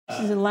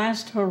is the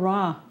last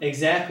hurrah.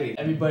 Exactly.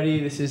 Everybody,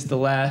 this is the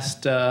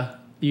last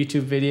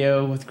YouTube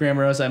video with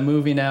Grandma Rose. I'm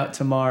moving out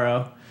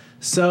tomorrow.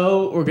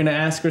 So we're going to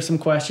ask her some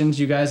questions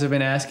you guys have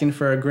been asking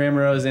for a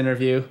Grandma Rose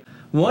interview.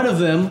 One of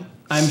them,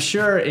 I'm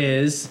sure,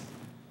 is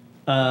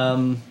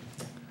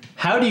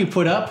how do you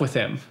put up with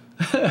him?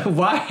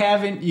 Why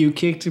haven't you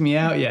kicked me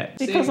out yet?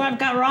 Because I've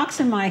got rocks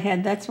in my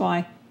head, that's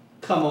why.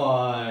 Come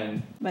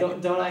on.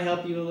 But don't I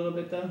help you a little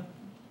bit, though?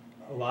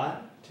 A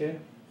lot, too?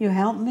 you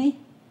help me?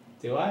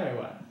 Do I, or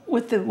what?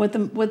 With the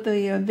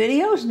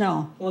videos?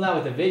 No. Well,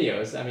 not with the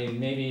videos. I mean,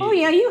 maybe... Oh,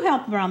 yeah, you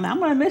help around that. I'm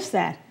going to miss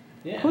that.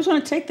 Yeah. Who's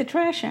going to take the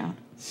trash out?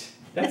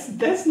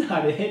 That's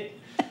not it.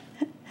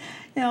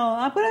 No,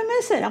 I'm going to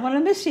miss it. I'm going to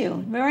miss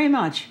you very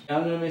much.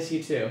 I'm going to miss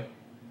you, too.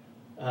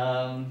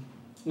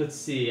 Let's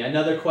see.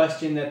 Another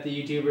question that the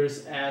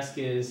YouTubers ask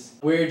is,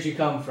 where'd you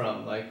come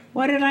from? Like,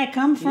 Where did I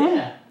come from?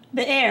 Yeah.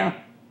 The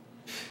air.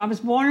 I was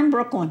born in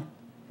Brooklyn,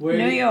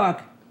 New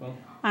York. Cool.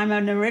 I'm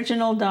an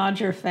original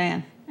Dodger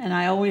fan, and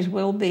I always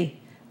will be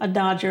a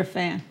Dodger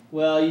fan.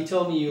 Well, you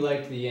told me you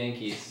liked the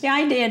Yankees. Yeah,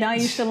 I did. I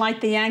used to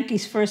like the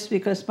Yankees first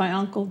because my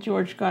uncle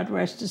George, God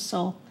rest his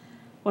soul,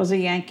 was a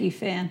Yankee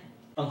fan.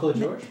 Uncle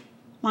George?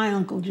 My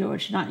Uncle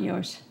George, not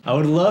yours. I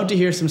would love to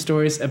hear some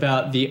stories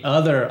about the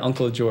other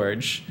Uncle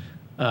George.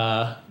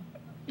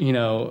 You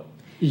know,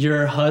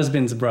 your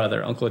husband's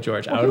brother, Uncle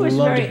George. Well, I would he was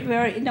love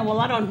very, no,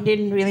 well,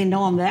 didn't really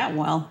know him that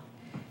well.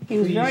 He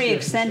was Please very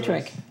share some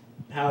eccentric. stories.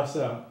 How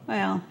so?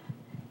 Well,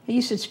 he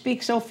used to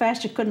speak so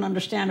fast you couldn't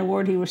understand a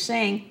word he was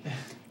saying.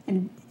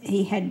 And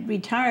he had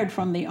retired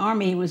from the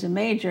Army. He was a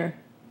major,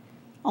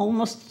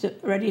 almost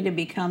ready to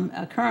become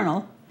a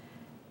colonel.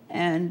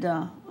 And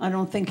I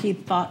don't think he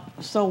thought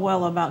so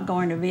well about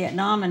going to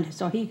Vietnam. And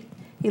so he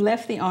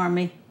left the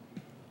Army.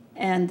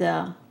 And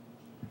then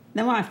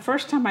when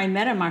first time I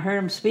met him, I heard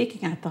him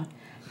speaking. I thought,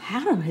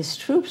 how do his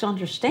troops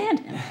understand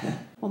him?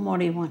 What more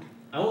do you want?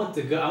 I want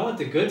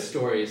the good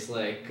stories.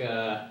 Like,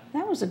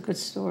 That was a good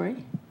story.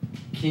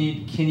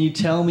 can you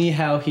tell me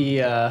how he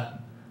tried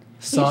to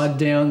saw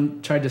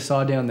down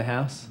the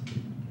house?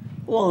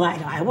 Well,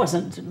 I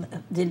wasn't.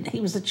 He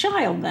was a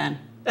child then.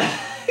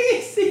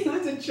 He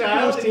was a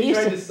child and he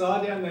tried to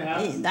saw down the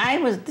house?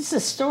 This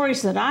is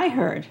stories that I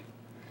heard.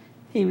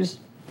 He was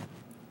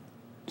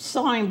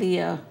sawing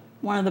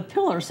one of the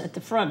pillars at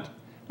the front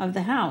of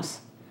the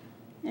house.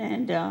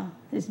 And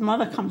his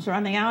mother comes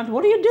running out.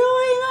 What are you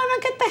doing? I'm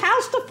going to get the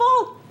house to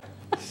fall.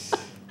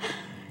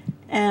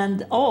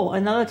 And,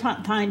 another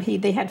time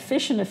they had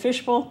fish in a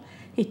fishbowl.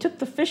 He took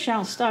the fish out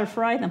and started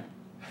frying them.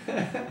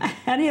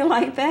 How do you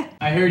like that?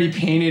 I heard he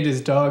painted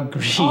his dog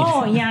green.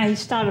 Oh, yeah, he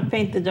started to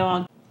paint the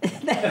dog.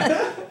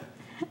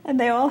 And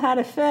they all had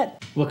a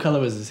fit. What color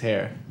was his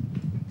hair?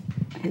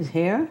 His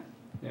hair?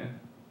 Yeah.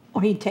 Oh,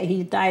 he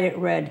dyed it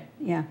red,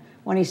 yeah,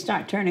 when he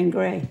started turning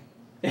gray.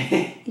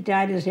 He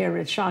dyed his hair.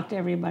 It shocked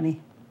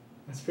everybody.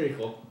 That's pretty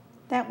cool.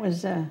 That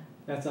was...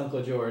 That's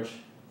Uncle George.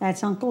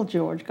 That's Uncle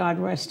George, God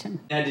rest him.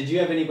 Now, did you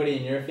have anybody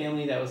in your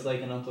family that was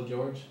like an Uncle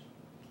George?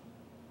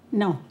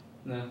 No.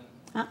 No.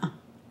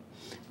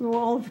 We were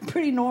all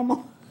pretty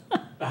normal.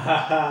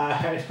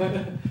 Yeah,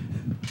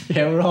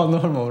 we're all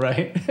normal,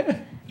 right?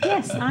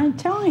 Yes, I'm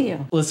telling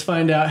you. Let's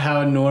find out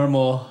how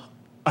normal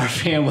our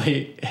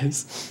family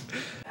is.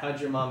 How'd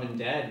your mom and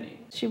dad meet?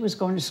 She was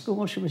going to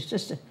school. She was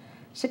just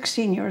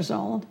 16 years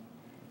old.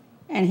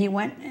 And he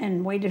went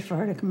and waited for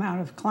her to come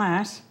out of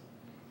class.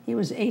 He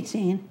was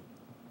 18.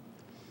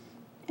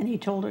 And he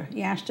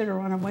asked her to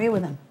run away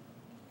with him.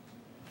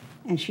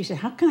 And she said,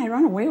 how can I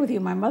run away with you?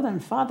 My mother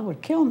and father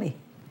would kill me.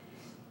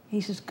 He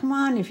says, come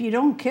on, if you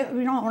don't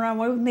run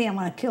away with me, I'm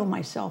going to kill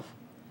myself.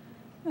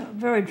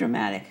 Very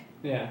dramatic.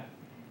 Yeah.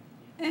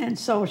 And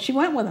so she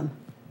went with him.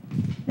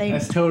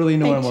 That's totally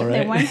normal,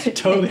 right? They went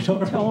Totally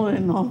normal. Totally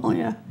normal,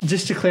 yeah.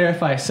 Just to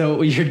clarify,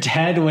 so your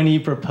dad, when he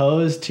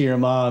proposed to your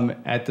mom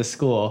at the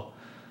school,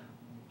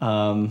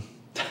 and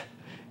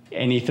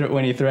when he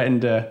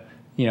threatened to,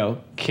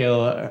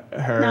 kill her and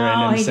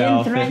himself. No, he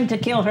didn't threaten to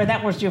kill her.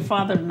 That was your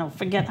father. No,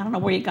 forget. I don't know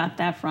where you got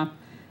that from.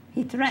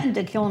 He threatened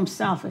to kill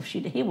himself if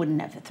he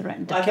wouldn't have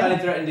threatened to kill her. I thought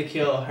he threatened to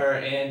kill her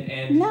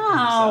and No,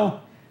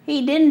 himself.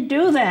 He didn't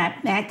do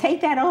that. Now,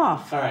 take that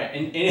off. All right.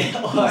 He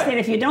said,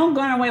 if you don't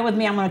go away with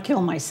me, I'm going to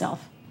kill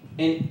myself.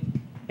 And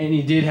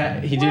he did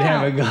have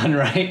a gun,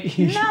 right?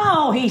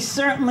 No, he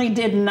certainly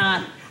did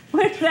not.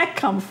 Where did that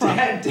come from?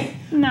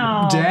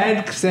 No.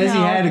 Dad says he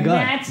had a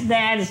gun.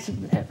 Dad's.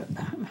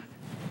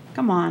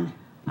 Come on.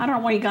 I don't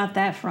know where you got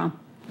that from.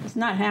 It's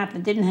not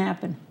happened. Didn't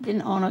happen.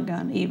 Didn't own a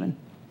gun even.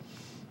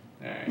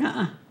 All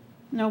right.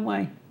 No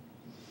way.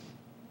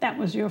 That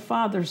was your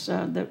father's,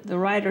 the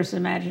writer's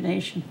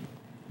imagination.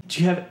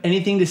 Do you have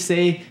anything to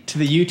say to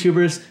the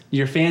YouTubers,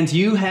 your fans?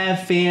 You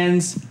have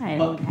fans. I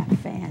don't have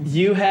fans.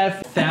 You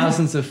have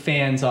thousands of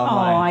fans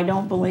online. Oh, I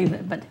don't believe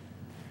it, but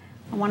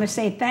I want to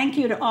say thank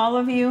you to all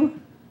of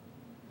you.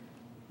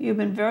 You've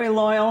been very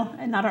loyal,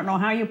 and I don't know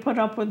how you put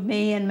up with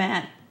me and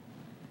Matt.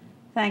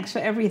 Thanks for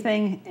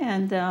everything,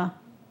 and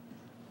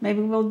maybe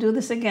we'll do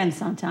this again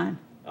sometime.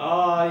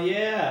 Oh,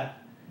 yeah.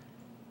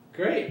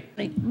 Great.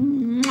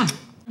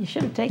 You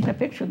should have taken a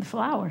picture of the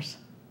flowers.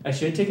 I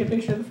should take a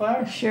picture of the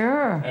flowers?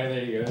 Sure. All right,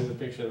 there you go. There's a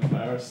picture of the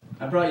flowers.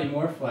 I brought you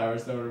more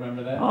flowers, though.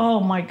 Remember that? Oh,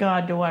 my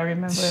God, do I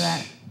remember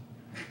that.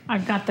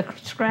 I've got the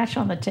scratch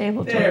on the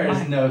table. There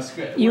is no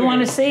scratch. You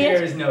want to see it?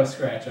 There is no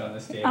scratch on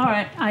this table. All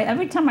right.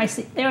 Every time I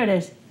see... There it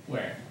is.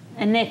 Where?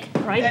 A nick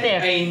right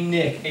there. A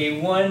nick. A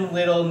one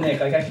little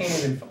nick. Like, I can't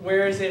even...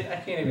 Where is it? I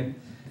can't even...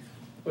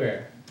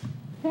 Where?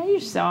 There,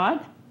 you saw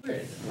it. Where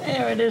is it?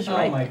 There it is,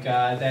 right. Oh, my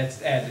God. That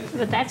is...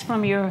 But that's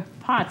from your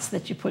pots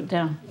that you put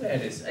down.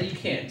 That is... You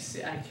can't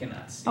see. I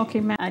cannot see. Okay,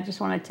 Matt, I just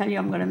want to tell you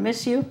I'm going to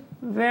miss you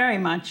very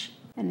much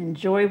and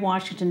enjoy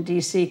Washington,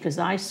 D.C., because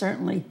I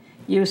certainly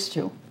used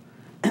to.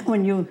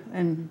 When you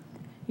and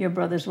your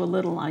brothers were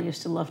little, I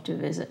used to love to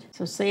visit.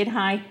 So say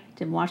hi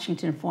to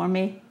Washington for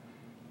me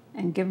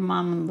and give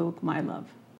Mom and Luke my love.